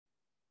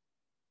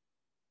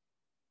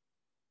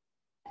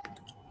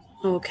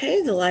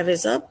Okay, the live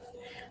is up.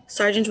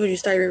 Sergeant, would you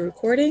start your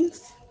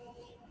recordings?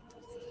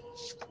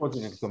 Once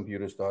the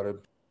computer started.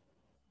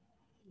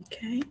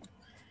 Okay.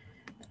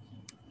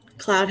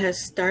 Cloud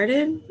has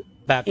started.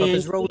 Backup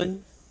is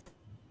rolling.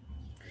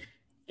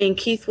 And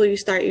Keith, will you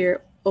start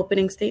your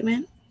opening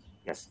statement?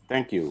 Yes,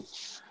 thank you.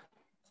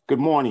 Good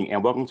morning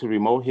and welcome to the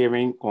remote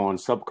hearing on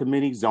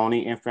Subcommittee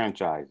Zoning and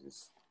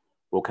Franchises.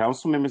 Will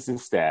council members and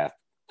staff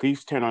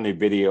please turn on their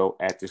video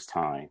at this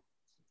time?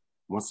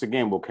 Once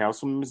again, will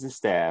council members and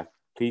staff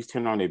please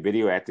turn on their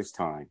video at this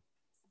time?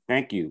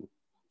 Thank you.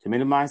 To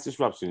minimize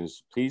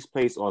disruptions, please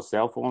place all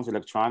cell phones and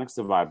electronics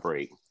to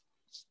vibrate.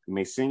 You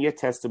may send your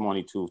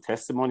testimony to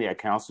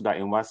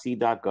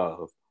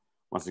testimony@council.nyc.gov.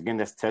 Once again,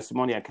 that's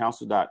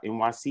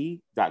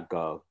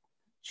testimony@council.nyc.gov.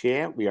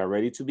 Chair, we are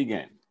ready to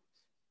begin.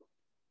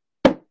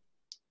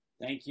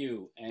 Thank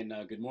you, and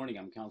good morning.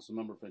 I'm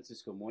Councilmember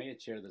Francisco Moya,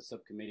 Chair of the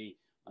Subcommittee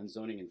on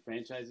Zoning and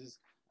Franchises.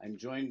 I'm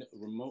joined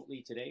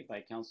remotely today by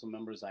Council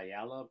Members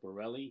Ayala,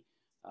 Borelli,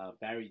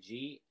 Barry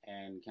G,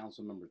 and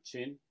Councilmember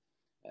Chin.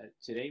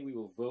 Today we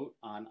will vote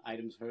on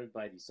items heard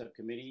by the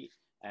subcommittee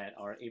at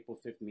our April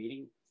 5th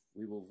meeting.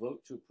 We will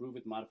vote to approve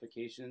with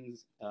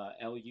modifications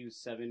LU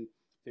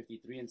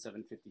 753 and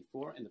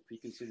 754 and the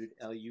preconsidered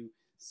LU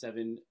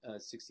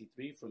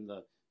 763 from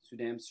the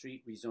Sudam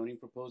Street rezoning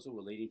proposal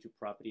relating to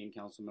property in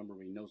Councilmember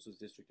Reynoso's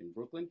district in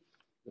Brooklyn.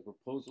 The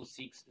proposal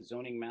seeks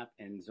zoning map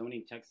and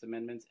zoning text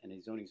amendments and a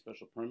zoning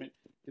special permit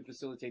to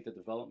facilitate the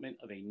development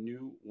of a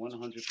new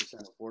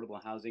 100% affordable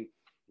housing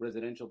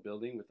residential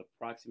building with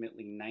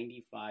approximately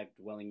 95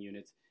 dwelling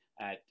units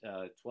at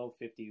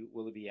 1250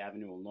 Willoughby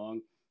Avenue,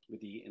 along with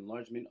the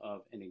enlargement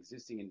of an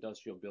existing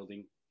industrial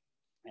building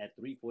at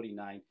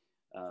 349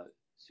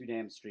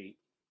 Sudam Street.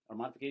 Our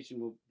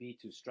modification will be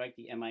to strike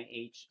the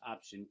MIH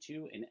option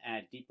 2 and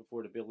add deep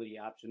affordability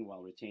option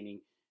while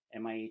retaining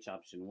MIH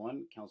option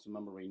 1.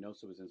 Councilmember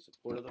Reynoso is in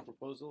support of the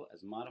proposal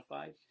as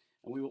modified,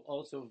 and we will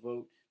also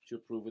vote to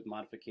approve with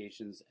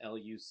modifications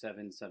LU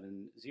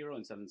 770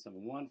 and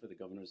 771 for the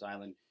Governor's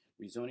Island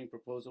rezoning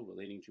proposal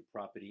relating to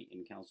property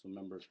in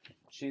Councilmember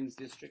Chin's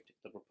district.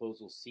 The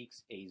proposal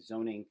seeks a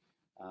zoning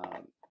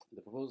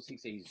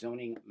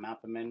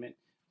map amendment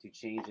to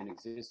change an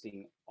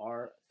existing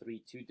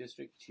R32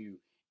 district to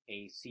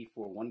a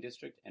C41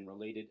 district and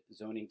related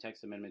zoning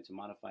text amendment to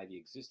modify the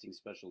existing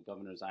special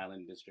Governor's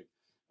Island district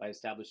by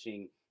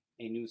establishing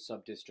a new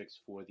sub-districts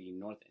for the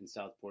north and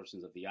south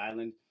portions of the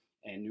island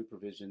and new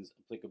provisions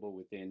applicable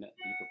within the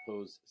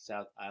proposed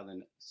South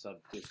Island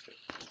sub-district.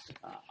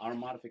 Our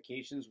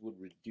modifications would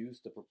reduce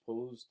the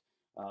proposed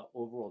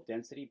overall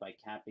density by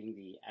capping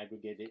the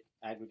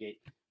aggregate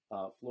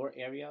floor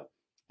area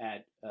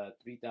at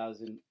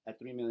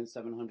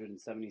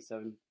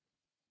 3,777,000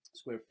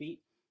 square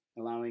feet,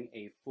 allowing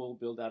a full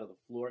build out of the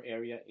floor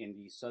area in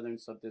the southern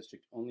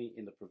sub-district only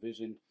in the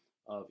provision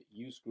of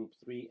use group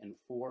 3 and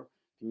 4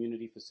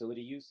 community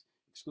facility use,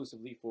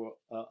 exclusively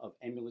of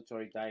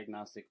ambulatory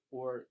diagnostic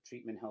or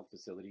treatment health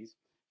facilities,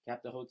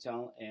 cap the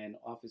hotel and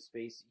office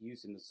space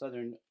use in the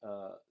southern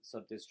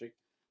sub-district,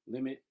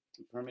 limit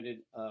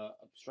permitted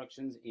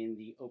obstructions in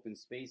the open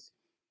space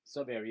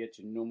sub-area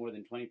to no more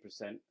than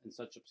 20%, and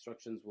such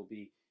obstructions will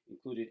be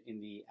included in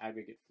the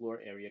aggregate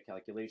floor area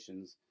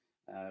calculations,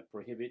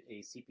 prohibit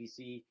a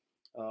CPC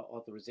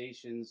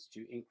authorizations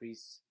to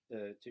increase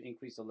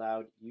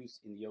allowed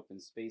use in the open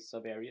space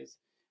sub-areas,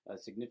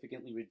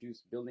 significantly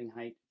reduce building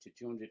height to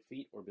 200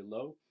 feet or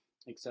below,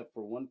 except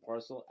for one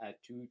parcel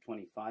at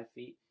 225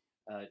 feet,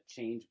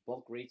 change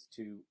bulk rates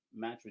to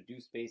match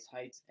reduced base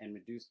heights and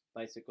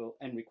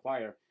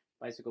require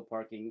bicycle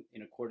parking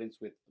in accordance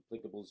with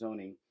applicable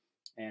zoning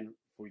and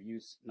for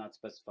use not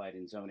specified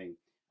in zoning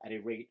at a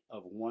rate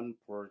of 1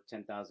 per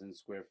 10,000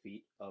 square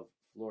feet of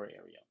floor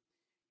area.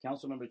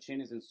 Councilmember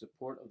Chin is in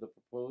support of the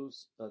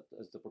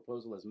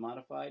proposal as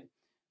modified,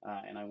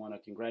 and I want to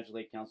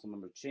congratulate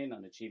Councilmember Chin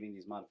on achieving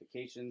these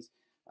modifications,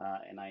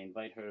 and I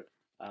invite her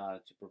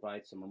to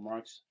provide some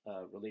remarks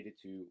related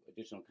to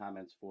additional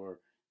comments for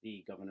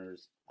the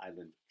Governor's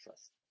Island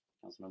Trust.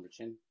 Councilmember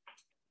Chin.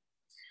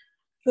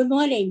 Good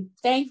morning.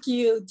 Thank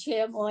you,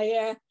 Chair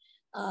Moyer,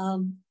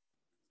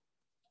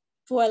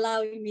 for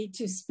allowing me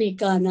to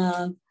speak on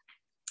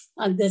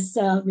this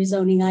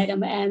rezoning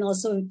item, and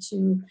also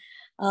to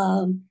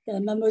the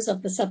members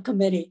of the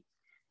subcommittee.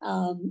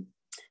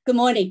 Good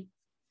morning.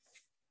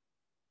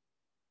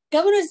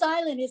 Governor's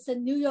Island is a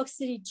New York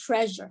City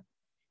treasure,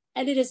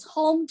 and it is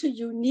home to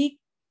unique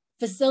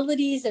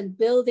facilities and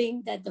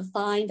buildings that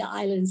define the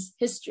island's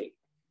history.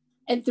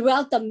 And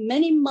throughout the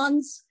many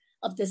months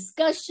of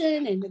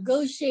discussion and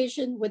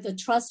negotiation with the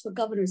Trust for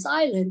Governor's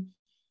Island,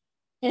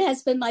 it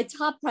has been my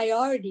top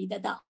priority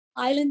that the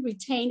island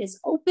retain its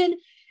open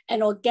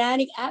and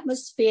organic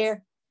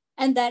atmosphere,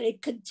 and that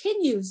it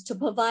continues to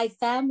provide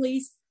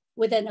families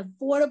with an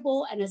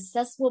affordable and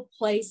accessible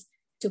place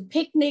to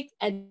picnic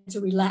and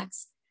to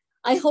relax.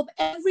 I hope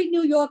every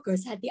New Yorker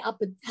have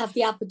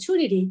the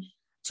opportunity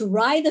to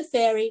ride the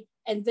ferry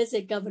and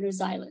visit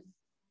Governor's Island.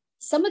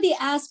 Some of the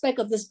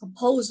aspects of this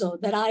proposal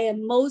that I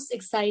am most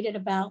excited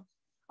about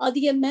are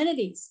the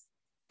amenities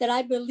that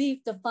I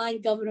believe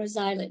define Governor's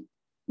Island.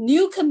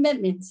 New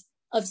commitments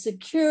of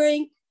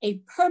securing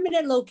a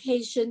permanent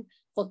location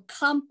for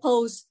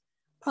compost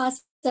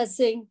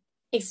processing,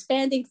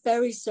 expanding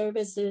ferry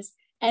services,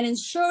 and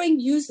ensuring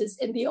uses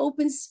in the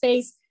open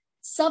space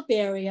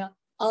sub-area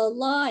are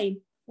aligned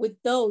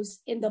with those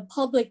in the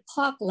public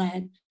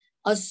parkland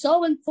are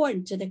so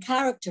important to the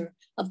character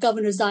of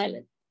Governor's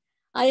Island.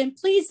 I am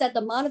pleased that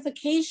the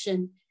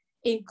modification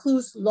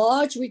includes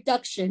large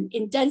reduction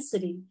in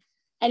density,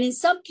 and in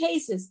some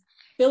cases,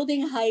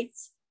 building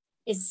heights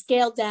is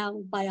scaled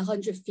down by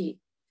 100 feet.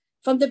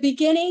 From the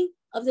beginning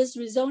of this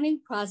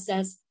rezoning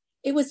process,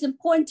 it was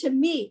important to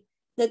me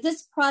that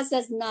this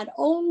process not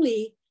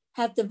only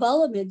have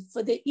development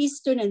for the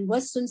eastern and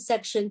western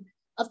section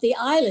of the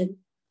island,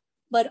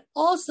 but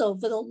also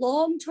for the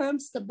long-term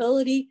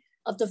stability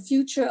of the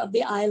future of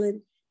the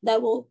island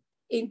that will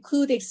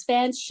include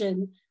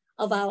expansion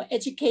of our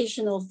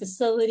educational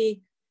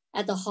facility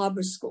at the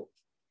Harbor School.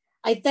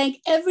 I thank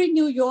every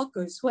New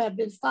Yorkers who have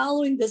been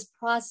following this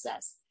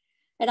process,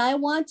 and I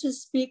want to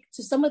speak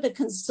to some of the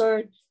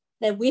concern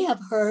that we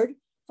have heard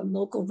from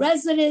local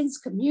residents,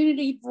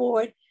 community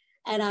board,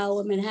 and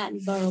our Manhattan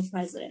Borough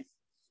President.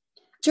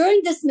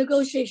 During this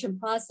negotiation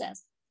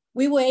process,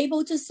 we were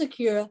able to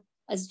secure,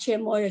 as Chair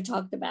Moyer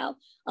talked about,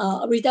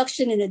 a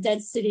reduction in the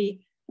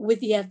density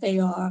with the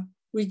FAR,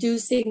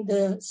 reducing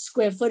the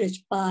square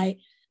footage by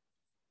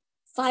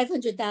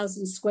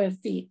 500,000 square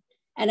feet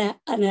and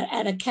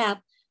at a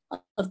cap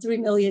of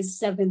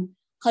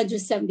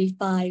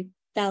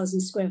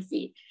 3,775,000 square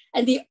feet.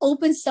 And the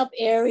open sub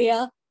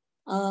area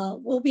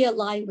will be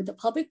aligned with the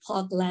public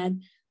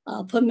parkland.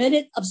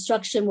 Permitted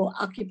obstruction will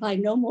occupy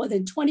no more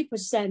than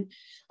 20%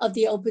 of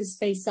the open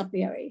space sub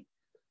area.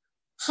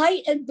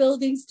 Height and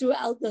buildings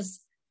throughout the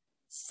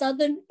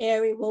southern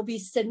area will be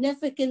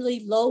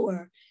significantly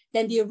lower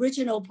than the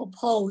original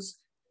proposed,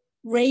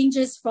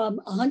 ranges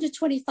from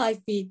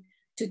 125 feet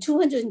to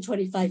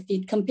 225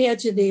 feet compared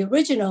to the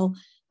original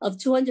of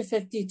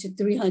 250 to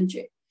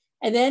 300.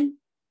 And then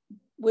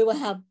we will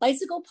have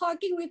bicycle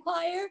parking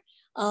required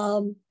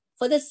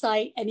for the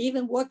site, and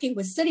even working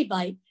with City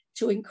Bike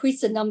to increase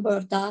the number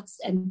of docks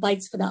and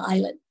bikes for the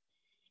island.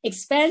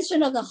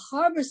 Expansion of the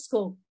Harbor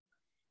School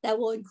that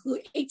will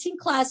include 18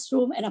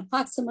 classrooms and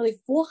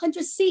approximately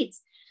 400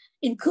 seats,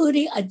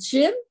 including a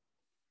gym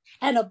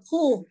and a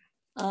pool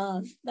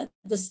that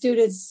the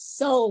students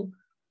so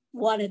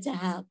wanted to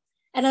have.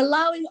 And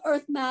allowing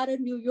Earth Matter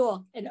New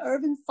York and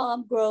Urban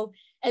Farm Grow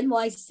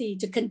NYC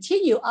to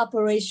continue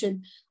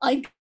operation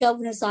on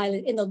Governor's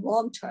Island in the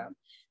long term.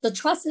 The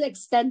trust has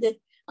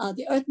extended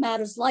the Earth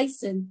Matters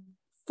license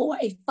for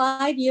a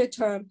 5-year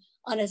term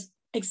on its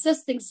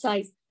existing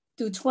site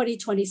through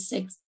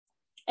 2026.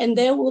 And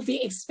there will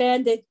be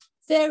expanded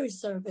ferry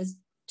service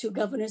to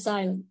Governor's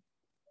Island.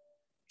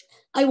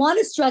 I want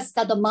to stress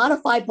that the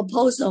modified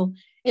proposal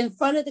in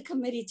front of the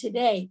committee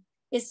today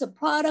is the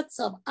product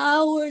of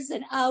hours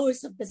and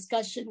hours of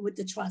discussion with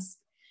the trust.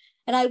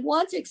 And I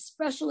want to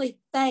especially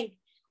thank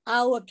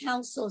our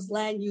council's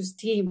land use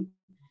team,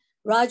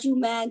 Raju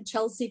Mann,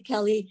 Chelsea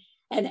Kelly,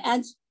 and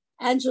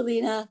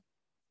Angelina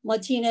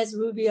Martinez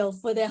Rubio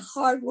for their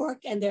hard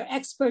work and their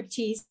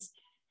expertise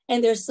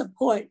and their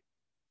support.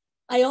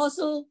 I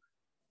also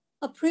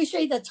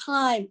appreciate the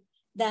time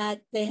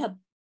that they have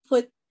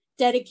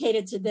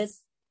dedicated to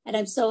this, and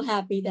I'm so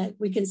happy that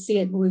we can see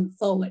it moving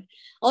forward.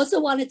 Also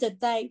wanted to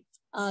thank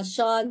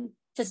Sean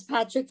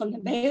Fitzpatrick from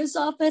the mayor's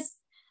office,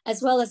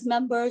 as well as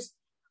members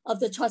of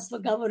the Trust for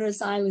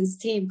Governor's Islands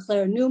team,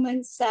 Claire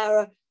Newman,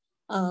 Sarah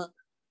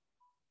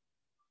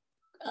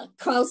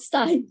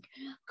Krausstein,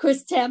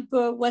 Chris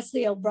Tamper,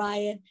 Wesley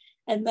O'Brien,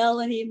 and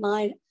Melanie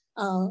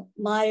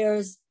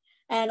Myers,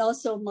 and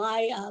also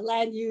my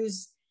land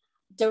use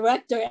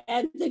director,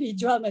 Anthony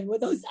Drummond,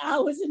 with those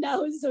hours and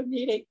hours of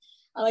meeting.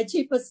 My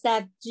chief of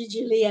staff,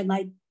 Gigi Lee, and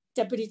my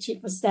deputy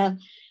chief of staff,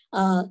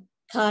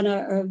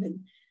 Connor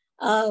Irvin.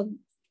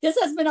 This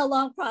has been a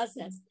long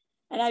process,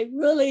 and I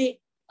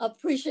really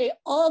appreciate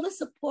all the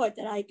support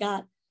that I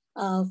got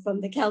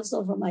from the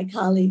council, from my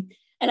colleague.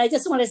 And I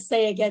just want to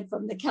say again,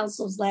 from the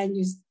council's land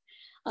use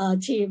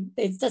team,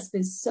 it's just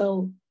been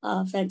so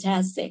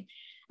fantastic.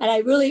 And I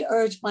really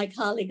urge my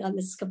colleague on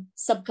this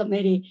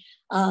subcommittee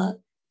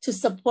to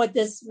support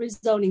this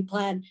rezoning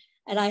plan.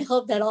 And I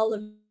hope that all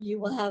of you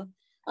will have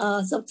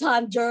some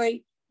time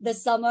during the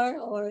summer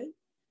or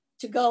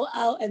to go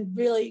out and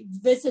really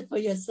visit for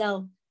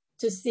yourself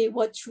to see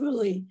what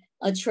truly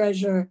a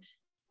treasure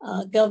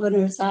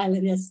Governor's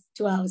Island is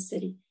to our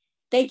city.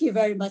 Thank you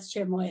very much,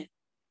 Chair Moya.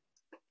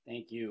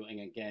 Thank you. And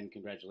again,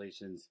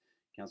 congratulations,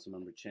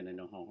 Councilmember Chin. I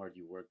know how hard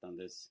you worked on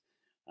this.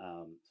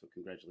 So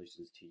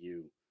congratulations to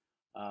you.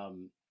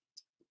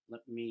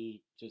 Let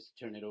me just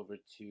turn it over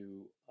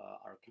to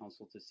our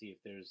council to see if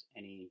there's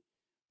any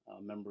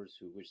members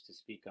who wish to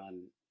speak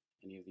on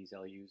any of these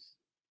LUs.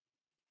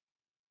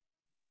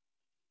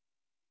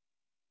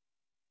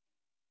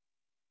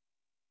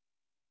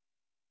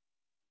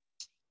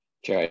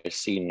 Chair, I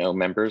see no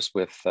members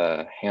with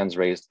hands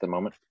raised at the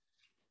moment.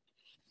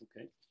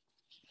 Okay.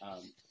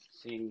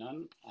 Seeing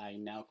none, I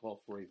now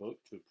call for a vote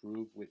to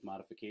approve with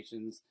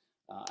modifications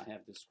I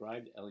have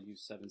described, LU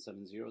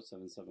 770,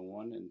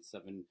 771, and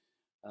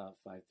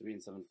 753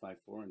 and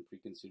 754, and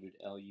preconsidered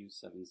LU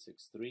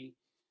 763.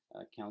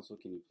 Council,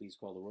 can you please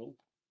call the roll?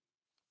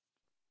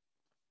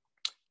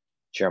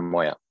 Chair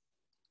Moya,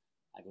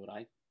 I vote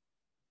aye.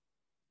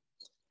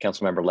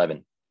 Councilmember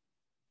Levin,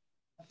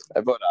 I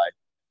vote aye.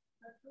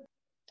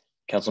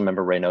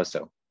 Councilmember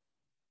Reynoso,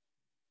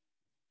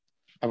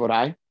 I vote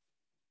aye.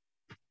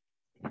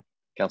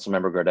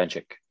 Councilmember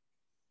Grodenchik,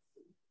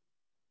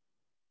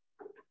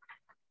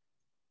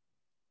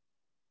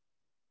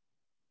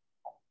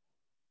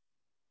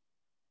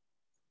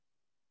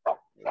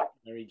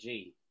 Mary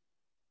G.,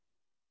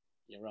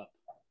 you're up.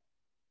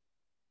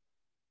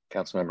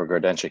 Councilmember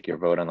Grodenchik, your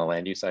vote on the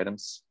land use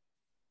items.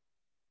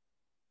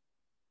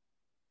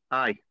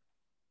 Aye.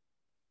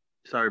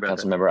 Sorry about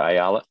that. Councilmember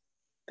Ayala,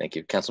 thank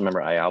you.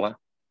 Councilmember Ayala,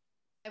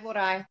 I vote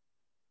aye.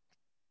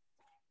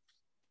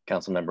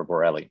 Councilmember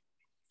Borelli,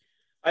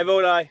 I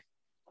vote aye.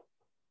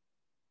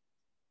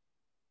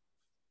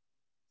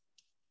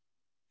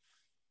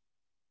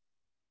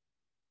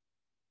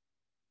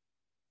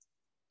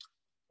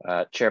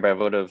 Chair, by a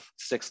vote of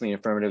 6 in the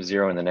affirmative,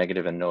 0 in the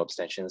negative, and no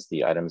abstentions,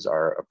 the items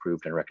are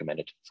approved and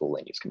recommended to the full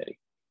land use committee.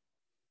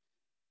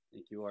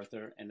 Thank you,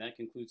 Arthur. And that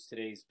concludes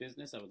today's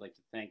business. I would like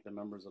to thank the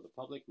members of the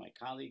public, my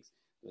colleagues,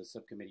 the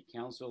subcommittee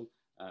council,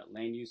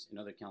 land use and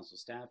other council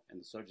staff, and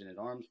the Sergeant at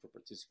Arms for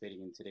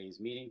participating in today's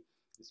meeting.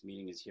 This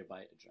meeting is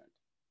hereby adjourned.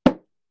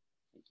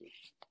 Thank you.